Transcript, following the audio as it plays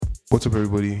What's up,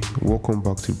 everybody? Welcome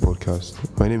back to the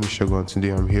podcast. My name is Shagun, and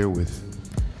today I'm here with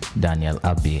Daniel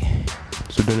Abbey.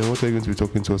 So, Daniel, what are you going to be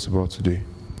talking to us about today?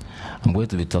 I'm going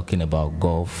to be talking about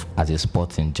golf as a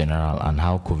sport in general and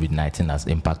how COVID-19 has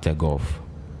impacted golf.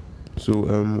 So,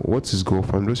 what is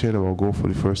golf? I'm just hearing about golf for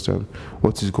the first time.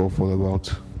 What is golf all about?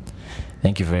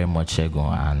 Thank you very much,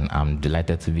 Shagun, and I'm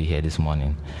delighted to be here this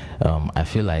morning. I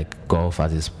feel like golf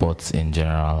as a sport in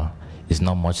general is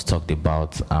not much talked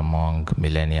about among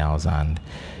millennials, and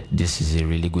this is a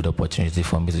really good opportunity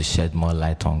for me to shed more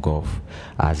light on golf,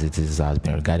 as has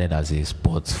been regarded as a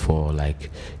sport for like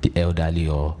the elderly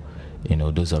or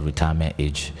those of retirement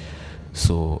age.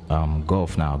 So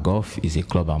golf is a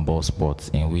club and ball sport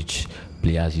in which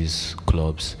players use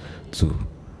clubs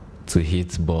to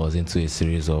hit balls into a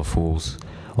series of holes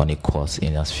on a course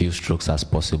in as few strokes as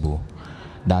possible.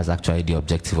 That's actually the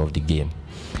objective of the game.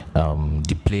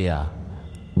 The player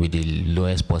with the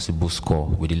lowest possible score,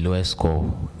 with the lowest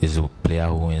score, is the player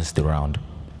who wins the round.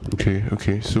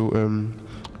 Okay. So,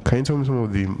 can you tell me some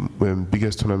of the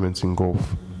biggest tournaments in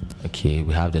golf? Okay,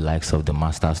 we have the likes of the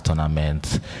Masters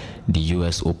tournament, the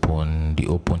US Open, the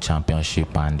Open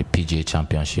Championship, and the PGA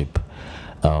Championship.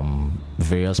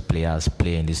 Various players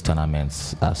play in these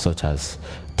tournaments, such as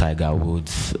Tiger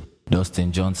Woods,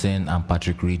 Dustin Johnson, and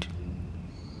Patrick Reed.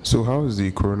 So, how has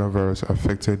the coronavirus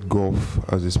affected golf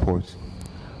as a sport?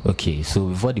 Okay, so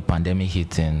before the pandemic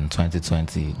hit in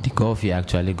 2020, the golf year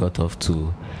actually got off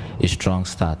to a strong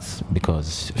start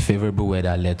because favorable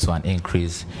weather led to an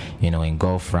increase, in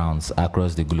golf rounds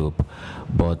across the globe.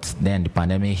 But then the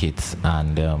pandemic hit,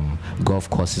 and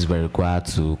golf courses were required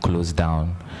to close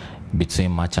down between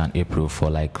March and April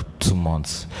for like 2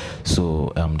 months.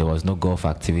 So there was no golf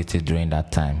activity during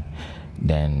that time.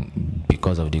 Then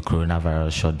because of the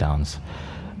coronavirus shutdowns.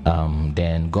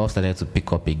 Then golf started to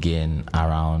pick up again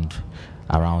around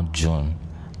June,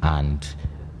 and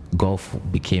golf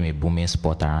became a booming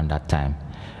sport around that time,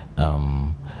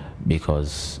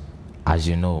 because, as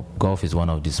you know, golf is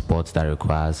one of the sports that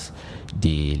requires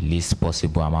the least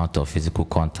possible amount of physical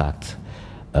contact.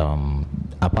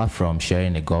 Apart from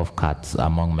sharing a golf cart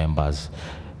among members,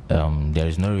 there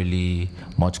is not really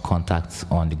much contact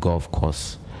on the golf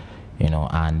course.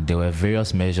 And there were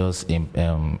various measures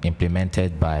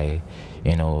implemented by,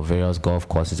 various golf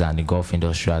courses and the golf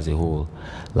industry as a whole,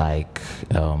 like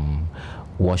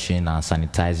washing and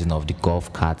sanitizing of the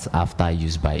golf carts after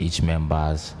use by each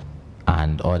members,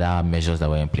 and other measures that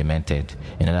were implemented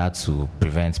in order to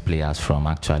prevent players from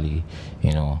actually,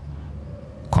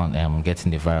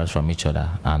 getting the virus from each other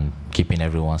and keeping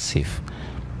everyone safe.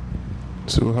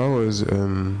 So, how has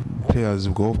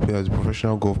golf players,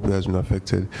 professional golf players, been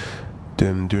affected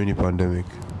during the pandemic?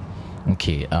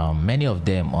 Okay, many of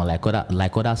them, or like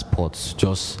other sports,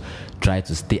 just try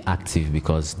to stay active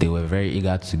because they were very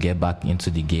eager to get back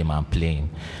into the game and playing,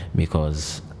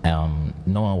 because no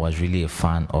one was really a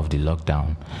fan of the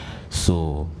lockdown.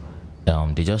 So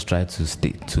they just tried to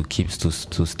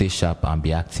stay sharp and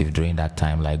be active during that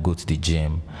time, like go to the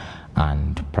gym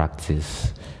and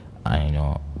practice,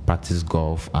 practice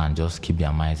golf and just keep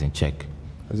their minds in check.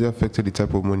 Has it affected the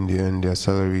type of money they earn, their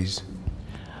salaries?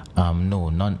 No,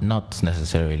 not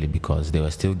necessarily, because they were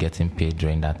still getting paid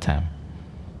during that time.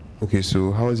 Okay,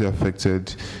 so how has it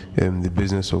affected the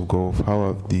business of golf?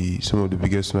 How have some of the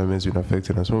biggest tournaments been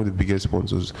affected, and some of the biggest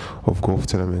sponsors of golf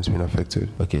tournaments been affected?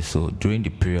 Okay, so during the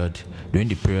period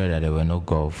that there were no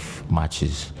golf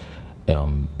matches,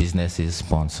 businesses,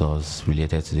 sponsors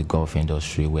related to the golf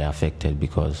industry were affected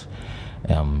because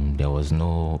there was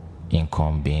no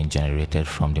income being generated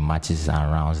from the matches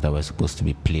and rounds that were supposed to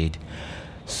be played.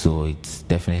 So it's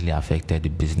definitely affected the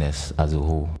business as a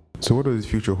whole. So what does the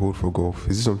future hold for golf?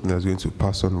 Is it something that's going to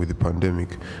pass on with the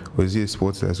pandemic, or is it a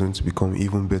sport that's going to become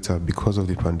even better because of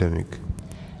the pandemic?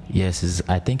 Yes,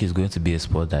 I think it's going to be a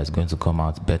sport that's going to come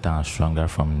out better and stronger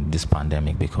from this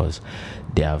pandemic, because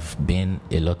there have been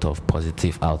a lot of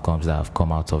positive outcomes that have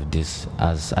come out of this.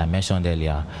 As I mentioned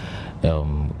earlier,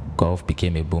 golf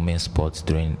became a booming sport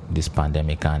during this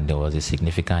pandemic, and there was a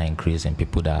significant increase in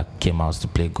people that came out to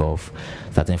play golf,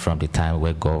 starting from the time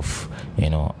where golf,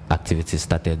 activities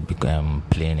started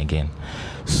playing again.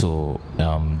 So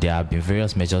there have been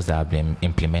various measures that have been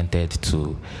implemented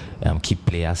to keep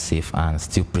players safe and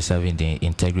still preserving the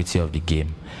integrity of the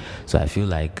game. So I feel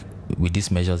like with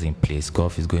these measures in place,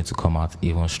 golf is going to come out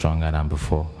even stronger than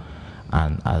before.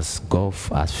 And as golf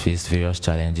has faced various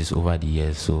challenges over the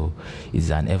years, so it's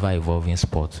an ever-evolving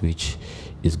sport which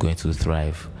is going to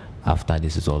thrive after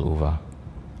this is all over.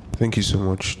 Thank you so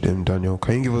much, Daniel.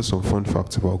 Can you give us some fun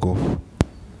facts about golf?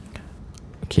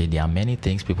 Okay, there are many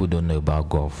things people don't know about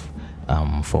golf.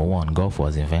 For one, golf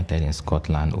was invented in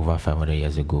Scotland over 500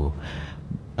 years ago,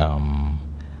 and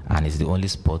it's the only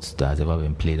sport that has ever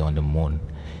been played on the moon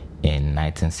in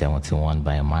 1971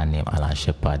 by a man named Alan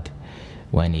Shepard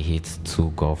when he hit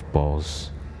 2 golf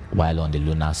balls while on the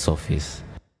lunar surface.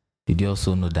 Did you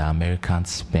also know that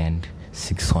Americans spend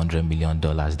 $600 million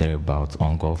thereabouts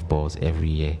on golf balls every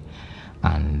year,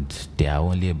 and there are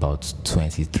only about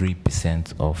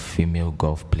 23% of female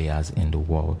golf players in the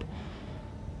world?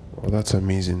 Well, that's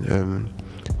amazing.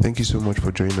 Thank you so much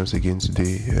for joining us again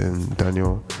today,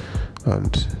 Daniel,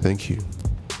 and thank you.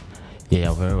 Yeah,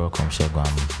 you're very welcome, Shegun.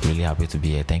 I'm really happy to be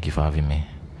here. Thank you for having me.